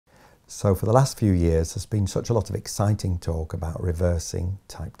So for the last few years, there's been such a lot of exciting talk about reversing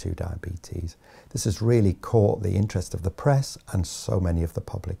type 2 diabetes. This has really caught the interest of the press and so many of the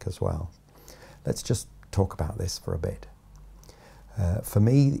public as well. Let's just talk about this for a bit. For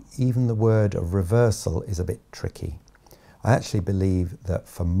me, even the word of reversal is a bit tricky. I actually believe that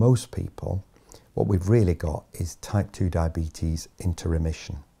for most people, what we've really got is type 2 diabetes into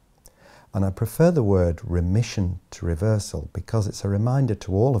remission. And I prefer the word remission to reversal because it's a reminder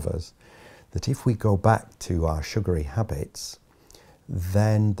to all of us that if we go back to our sugary habits,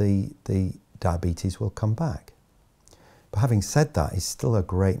 then the diabetes will come back. But having said that, it's still a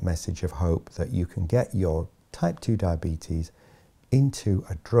great message of hope that you can get your type 2 diabetes into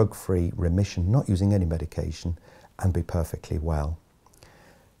a drug-free remission, not using any medication, and be perfectly well.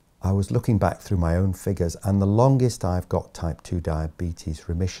 I was looking back through my own figures, and the longest I've got type 2 diabetes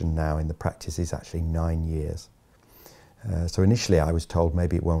remission now in the practice is actually 9 years. So initially I was told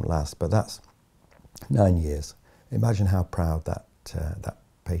maybe it won't last, but that's 9 years. Imagine how proud that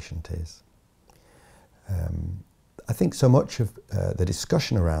patient is. I think so much of the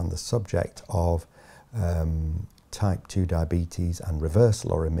discussion around the subject of type 2 diabetes and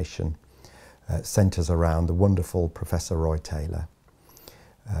reversal or remission centres around the wonderful Professor Roy Taylor.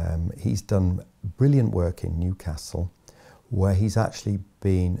 He's done brilliant work in Newcastle where he's actually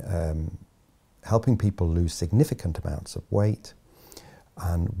been helping people lose significant amounts of weight,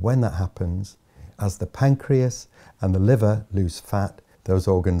 and when that happens, as the pancreas and the liver lose fat, those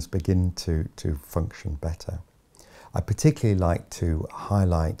organs begin to function better. I particularly like to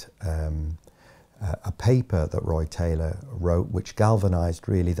highlight a paper that Roy Taylor wrote which galvanised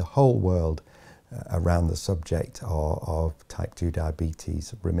really the whole world around the subject of type 2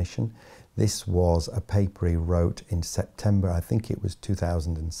 diabetes remission. This was a paper he wrote in September, I think it was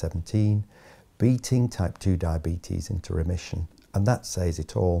 2017, Beating Type 2 Diabetes into Remission. And that says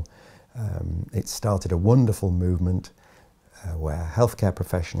it all. It started a wonderful movement where healthcare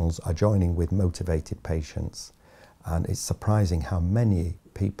professionals are joining with motivated patients. And it's surprising how many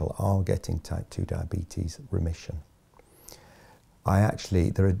people are getting type 2 diabetes remission.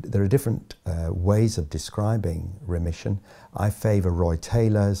 There are different ways of describing remission. I favour Roy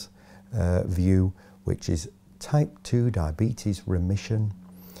Taylor's view, which is type 2 diabetes remission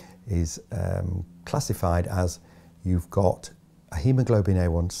is classified as you've got a hemoglobin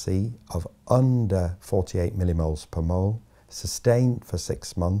A1C of under 48 millimoles per mole, sustained for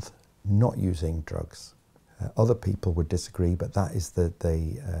 6 months, not using drugs. Other people would disagree, but that is the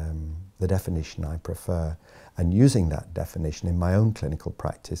definition I prefer. And using that definition in my own clinical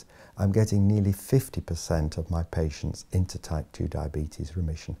practice, I'm getting nearly 50% of my patients into type 2 diabetes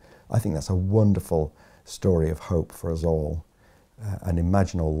remission. I think that's a wonderful story of hope for us all. And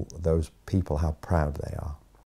imagine all those people, how proud they are.